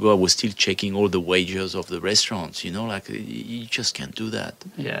 5 weeks ago, I was still checking all the wages of the restaurants. Like you just can't do that.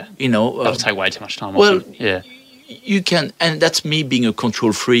 Yeah. That'll take way too much time. Well, yeah. You can, and that's me being a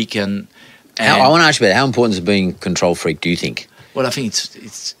control freak. And I want to ask you about how important is being a control freak, do you think? Well, I think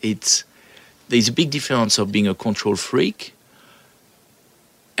it's there's a big difference of being a control freak,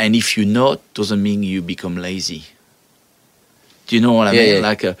 and if you're not, doesn't mean you become lazy. Do you know what I mean? Yeah.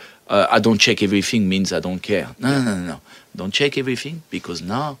 Like, I don't check everything means I don't care. No. Don't check everything, because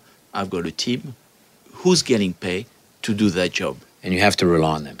now I've got a team who's getting paid to do that job. And you have to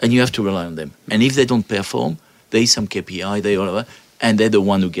rely on them. And if they don't perform, there is some KPI, and they're the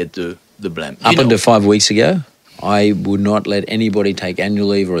one who get the blame. Up until 5 weeks ago, I would not let anybody take annual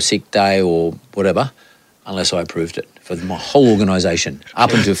leave or a sick day or whatever unless I approved it for my whole organisation.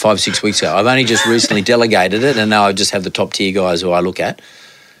 Up until 5-6 weeks ago. I've only just recently delegated it, and now I just have the top tier guys who I look at.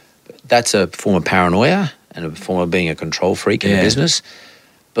 That's a form of paranoia and a form of being a control freak in a business.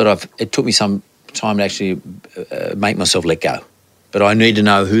 But it took me some time to actually make myself let go. But I need to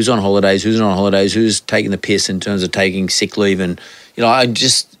know who's on holidays, who's taking the piss in terms of taking sick leave. And,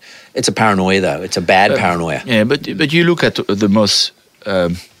 it's a paranoia, though. It's a bad paranoia. Yeah, but you look at the most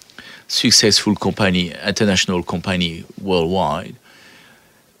successful company, international company worldwide,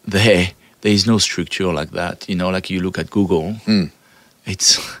 there is no structure like that. Like you look at Google,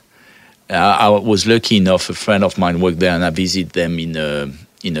 it's... I was lucky enough, a friend of mine worked there, and I visited them in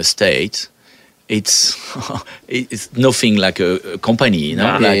a state. It's nothing like a company,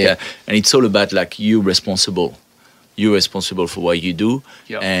 and it's all about like you're responsible for what you do,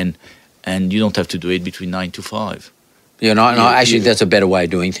 and you don't have to do it between 9 to 5. Actually, that's a better way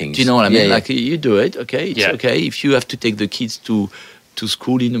of doing things. Do you know what I mean? Yeah. Like you do it, okay? It's okay. If you have to take the kids to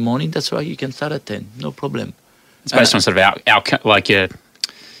school in the morning, that's right. You can start at 10, no problem. It's based on sort of our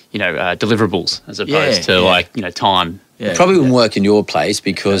deliverables as opposed to time. Yeah. It probably wouldn't work in your place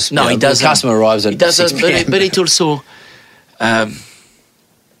because it doesn't. The customer arrives at 6 p.m. But it also,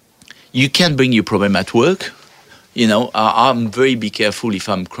 you can bring your problem at work. I'm very be careful if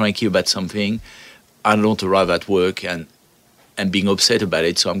I'm cranky about something. I don't arrive at work and being upset about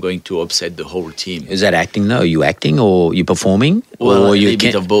it, so I'm going to upset the whole team. Is that acting though? Are you acting or are you performing? Well, or a little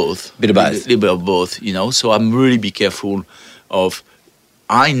bit of both. A little bit of both, So I'm really be careful of,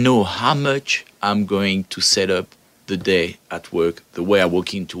 I know how much I'm going to set up the day at work, the way I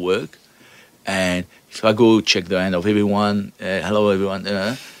walk into work. And if I go check the hand of everyone, hello everyone,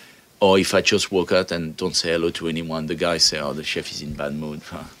 or if I just walk out and don't say hello to anyone, the guy say, the chef is in bad mood.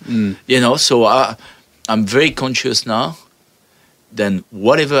 So I'm very conscious now. Then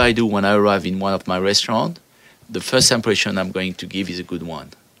whatever I do when I arrive in one of my restaurants, the first impression I'm going to give is a good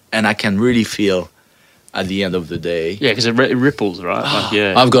one. And I can really feel at the end of the day. Yeah, because it ripples, right?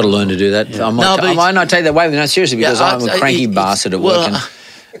 I've got to learn to do that. Yeah. I might not take that way, no, seriously, because I'm a cranky bastard at work.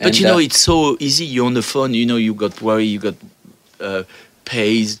 But it's so easy. You're on the phone, you got worry, you got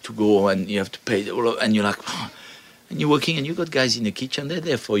pays to go, and you have to pay, and you're like, and you're working, and you got guys in the kitchen, they're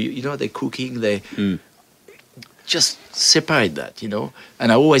there for you, they're cooking, just separate that,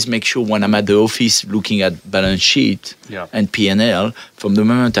 And I always make sure when I'm at the office looking at balance sheet and P&L, from the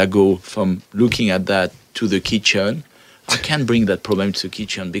moment I go from looking at that to the kitchen, I can't bring that problem to the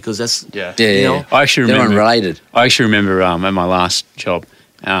kitchen because that's, I actually remember, they're unrelated. I actually remember at my last job,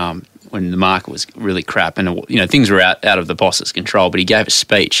 when the market was really crap and, things were out of the boss's control, but he gave a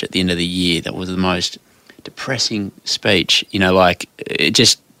speech at the end of the year that was the most depressing speech, it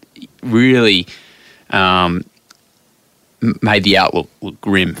just really... made the outlook look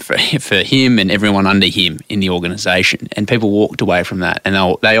grim for him and everyone under him in the organisation. And people walked away from that and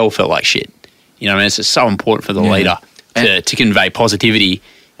they all felt like shit. It's just so important for the leader to convey positivity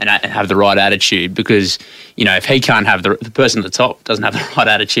and have the right attitude because, if he can't have the person at the top doesn't have the right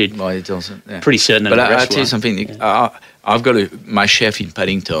attitude. Well, it doesn't. Yeah. Pretty certain. But I'll tell you something. I've got my chef in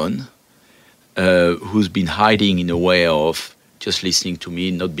Paddington who's been hiding in a way of just listening to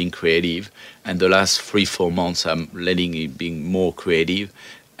me, not being creative. And the last 3-4 months, I'm letting him being more creative.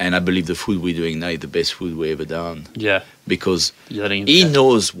 And I believe the food we're doing now is the best food we've ever done. Yeah. Because he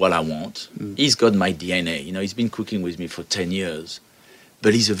knows what I want. He's got my DNA. He's been cooking with me for 10 years.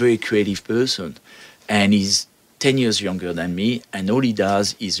 But he's a very creative person. And he's 10 years younger than me. And all he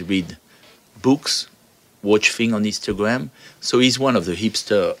does is read books, watch things on Instagram. So he's one of the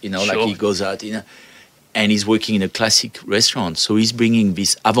hipster, like he goes out, and he's working in a classic restaurant. So he's bringing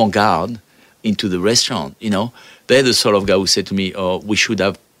this avant-garde into the restaurant, They're the sort of guy who said to me, we should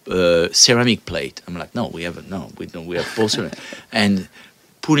have a ceramic plate. I'm like, no, we haven't. No, we don't. We have porcelain. And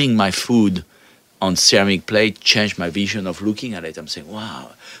putting my food on ceramic plate changed my vision of looking at it. I'm saying,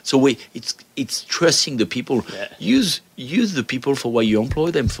 wow. So it's trusting the people. Yeah. Use the people for what you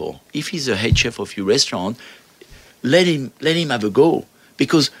employ them for. If he's a head chef of your restaurant, let him have a go.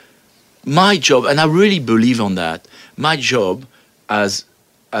 Because my job, and I really believe on that, my job as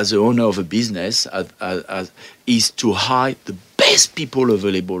the owner of a business is to hire the best people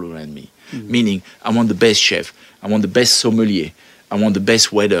available around me. Mm-hmm. Meaning, I want the best chef, I want the best sommelier, I want the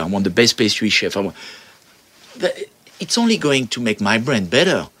best waiter, I want the best pastry chef. It's only going to make my brand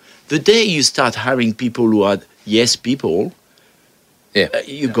better. The day you start hiring people who are yes people,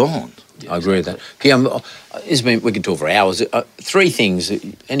 you're gone. I agree with that. Guillaume, we could talk for hours. 3 things,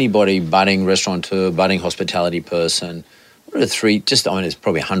 anybody, budding restaurateur, budding hospitality person, what are 3, it's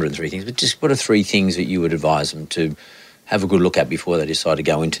probably 103 things, but just what are 3 things that you would advise them to have a good look at before they decide to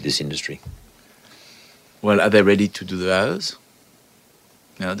go into this industry? Well, are they ready to do the hours?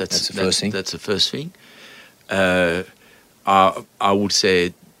 No, that's the first thing. That's the first thing. I would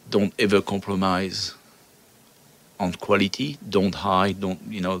say don't ever compromise on quality. Don't hide.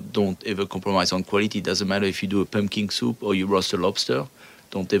 Don't ever compromise on quality. It doesn't matter if you do a pumpkin soup or you roast a lobster.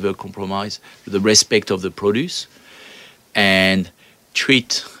 Don't ever compromise. The respect of the produce, and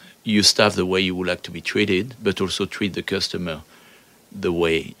treat your staff the way you would like to be treated, but also treat the customer the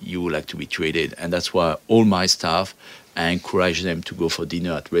way you would like to be treated. And that's why all my staff, I encourage them to go for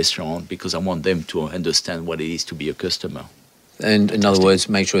dinner at restaurant, because I want them to understand what it is to be a customer. And in other words,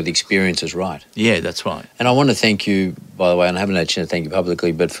 make sure the experience is right. Yeah, that's right. And I want to thank you, by the way, and I haven't had a chance to thank you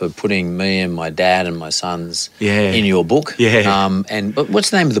publicly, but for putting me and my dad and my sons in your book. Yeah. But what's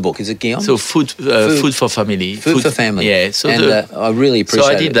the name of the book? Is it Guillaume? So food for family. Food for family. Yeah. So I really appreciate it.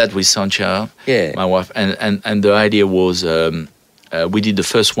 So I did that with Sancha, my wife, and the idea was we did the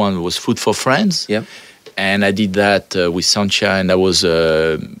first one was Food for Friends. Yep. And I did that with Sancha, and I was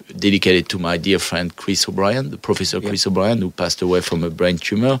dedicated to my dear friend Chris O'Brien, the Professor Chris O'Brien, who passed away from a brain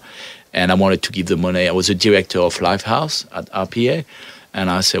tumor. And I wanted to give the money. I was a director of Lifehouse at RPA, and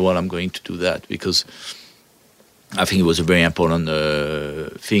I said, well, I'm going to do that because I think it was a very important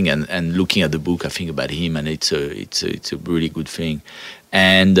thing. And looking at the book, I think about him, and it's a really good thing.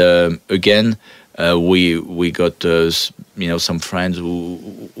 And again, we got some friends who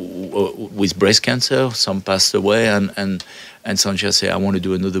with breast cancer. Some passed away, and Sancha said, I want to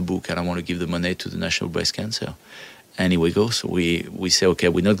do another book, and I want to give the money to the National Breast Cancer. And here we go. So we say, okay,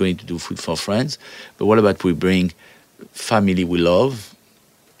 we're not going to do Food for Friends, but what about we bring family we love,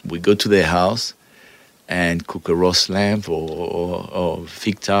 we go to their house and cook a roast lamb or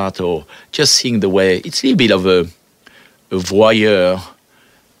fig tart, or just seeing the way. It's a little bit of a voyeur,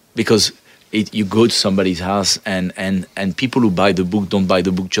 because you go to somebody's house and people who buy the book don't buy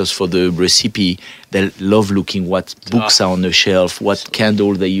the book just for the recipe. They love looking what books are on the shelf, what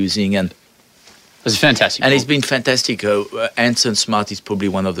candle they're using. And it's fantastic. And it's been fantastic. Anson Smart is probably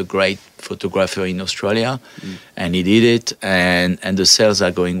one of the great photographers in Australia, and he did it, and the sales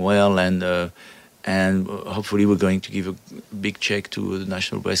are going well, and hopefully we're going to give a big check to the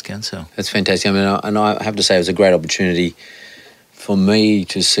National Breast Cancer. That's fantastic. I mean, and I have to say it was a great opportunity for me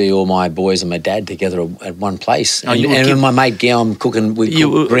to see all my boys and my dad together at one place. And my mate Guillaume cooking, we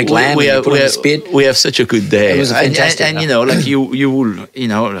cook Greek lamb, and put on the spit. We have such a good day. It was fantastic. And you will,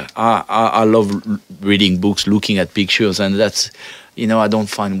 I love reading books, looking at pictures, and that's, I don't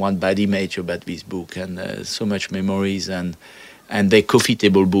find one bad image about this book, and so much memories, and they're coffee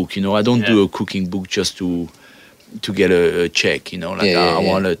table book. I don't do a cooking book just to get a check, I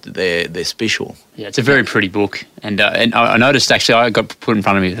want it. They're special. Yeah, it's a very pretty book, and I noticed actually I got put in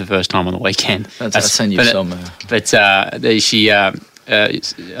front of me for the first time on the weekend. I'll send you some. But she, I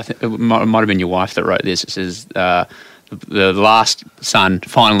think it might have been your wife that wrote this. It says the last son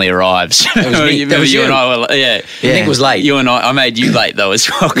finally arrives. That was you. And I were, Nick was late. You and I made you late though as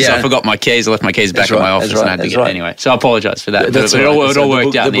well, because I forgot my keys. I left my keys back at my office, and I had to get it anyway. So I apologise for that. It all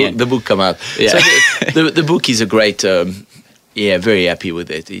worked out in the end. The book come out. Yeah. So the book is a great. Very happy with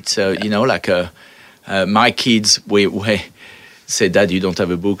it. It's my kids we said, Dad, you don't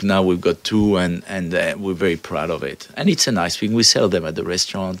have a book. Now we've got 2, and we're very proud of it. And it's a nice thing. We sell them at the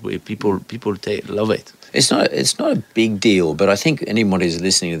restaurant. People love it. It's not a big deal, but I think anyone who's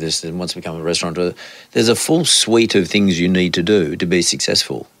listening to this and wants to become a restaurateur, there's a full suite of things you need to do to be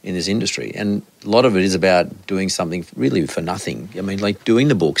successful in this industry. And a lot of it is about doing something really for nothing. I mean, like doing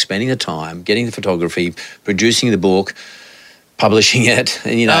the book, spending the time, getting the photography, producing the book, publishing it,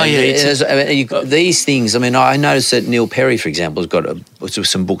 and these things. I mean, I noticed that Neil Perry, for example, has got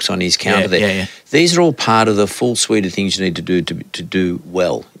some books on his counter there. These are all part of the full suite of things you need to do to do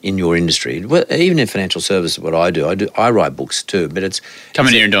well in your industry. Well, even in financial services, what I do, I write books too, but it's...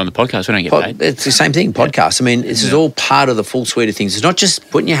 Coming here and doing the podcast, we don't get paid. It's the same thing, podcasts. I mean, this is all part of the full suite of things. It's not just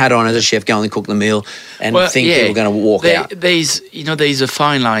putting your hat on as a chef, going and cook the meal and think people are going to walk out. There's a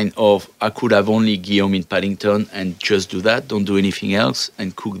fine line of, I could have only Guillaume in Paddington and just do that, don't do anything else,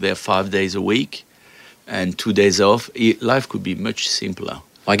 and cook there 5 days a week and 2 days off. Life could be much simpler.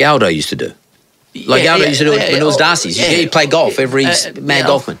 Like Aldo used to do. Like Aldo used to do when it was Darcy's. You play golf, every mad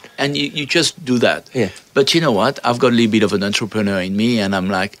golfman. And you just do that. Yeah. But you know what? I've got a little bit of an entrepreneur in me, and I'm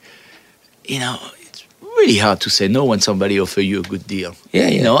like, it's really hard to say no when somebody offers you a good deal. Yeah.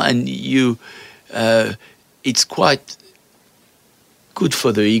 And it's quite good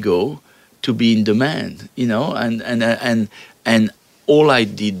for the ego to be in demand, and all I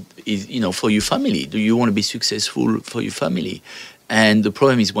did is, for your family. Do you want to be successful for your family? And the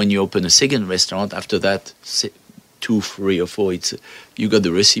problem is when you open a second restaurant, after that, 2, 3, or 4, you got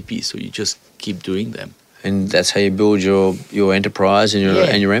the recipe, so you just keep doing them. And that's how you build your enterprise and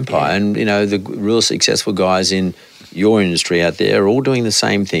your empire. Yeah. And, the real successful guys in your industry out there are all doing the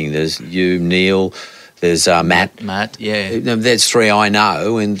same thing. There's you, Neil, there's Matt. Matt, yeah. There's 3 I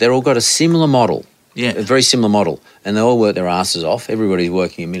know, and they're all got a similar model. Yeah. A very similar model. And they all work their asses off. Everybody's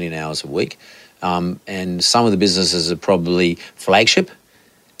working 1 million hours a week. And some of the businesses are probably flagship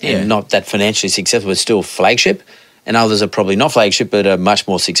and not that financially successful, but still flagship. And others are probably not flagship, but are much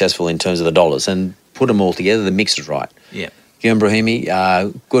more successful in terms of the dollars. And put them all together, the mix is right. Yeah. Guillaume Brahimi,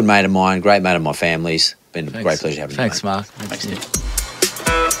 good mate of mine, great mate of my family's. Been a great pleasure having you. Thanks, Mark. Thanks, Steve.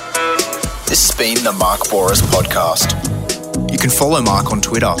 This has been the Mark Bouris podcast. You can follow Mark on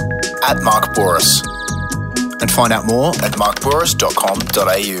Twitter @MarkBouris and find out more at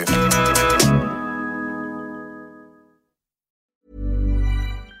markbouris.com.au.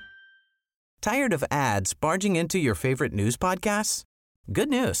 Tired of ads barging into your favorite news podcasts? Good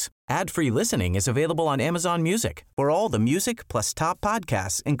news. Ad-free listening is available on Amazon Music for all the music plus top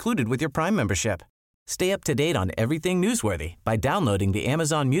podcasts included with your Prime membership. Stay up to date on everything newsworthy by downloading the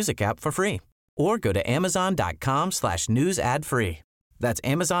Amazon Music app for free or go to amazon.com/news ad free. That's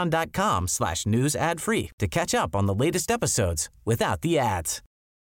amazon.com/news ad free to catch up on the latest episodes without the ads.